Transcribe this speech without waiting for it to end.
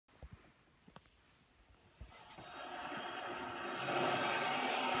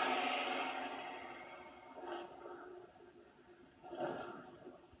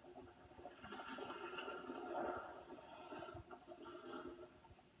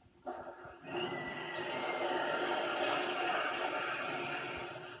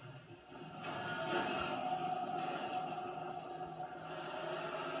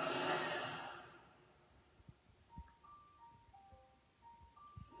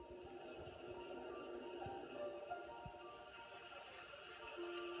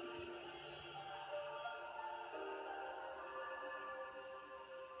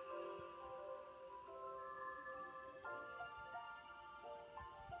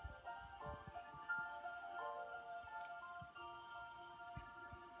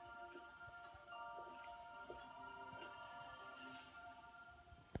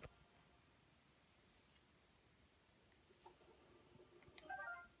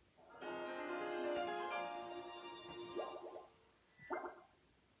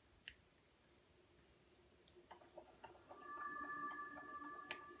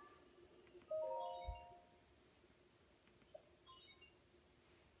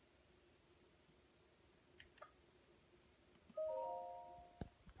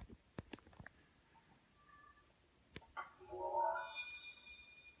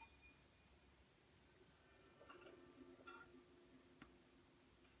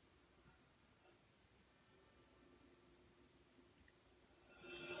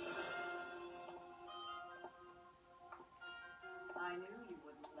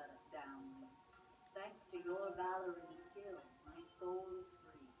power and skill, my soul is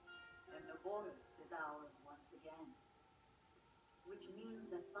free, and Naboris is ours once again. Which means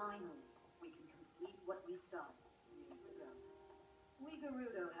that finally, we can complete what we started years ago. We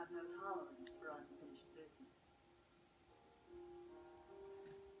Gerudo have no tolerance for unfinished business.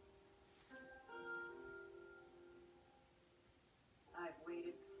 I've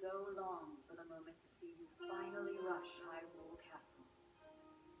waited so long for the moment to see you finally rush Hyrule Castle.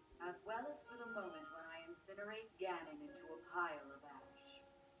 As well as for the moment when I incinerate Ganon into a pile of ash.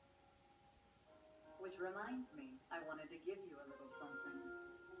 Which reminds me, I wanted to give you a little something.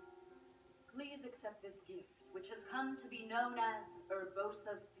 Please accept this gift, which has come to be known as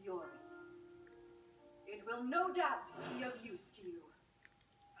Urbosa's Fury. It will no doubt be of use to you.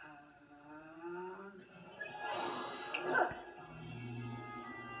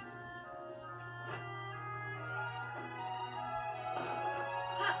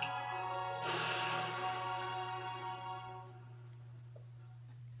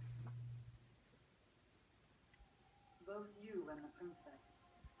 Both you and the princess,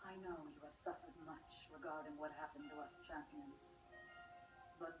 I know you have suffered much regarding what happened to us champions.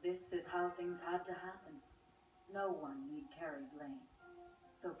 But this is how things had to happen. No one need carry blame.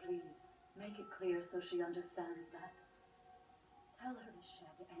 So please, make it clear so she understands that. Tell her to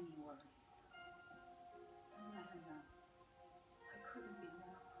shed any worries. And let her know I couldn't be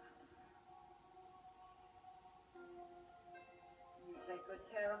more proud of her. You take good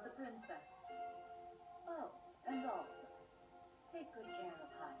care of the princess. Oh, and also, take good care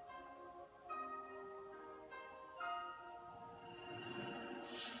of Hyrule.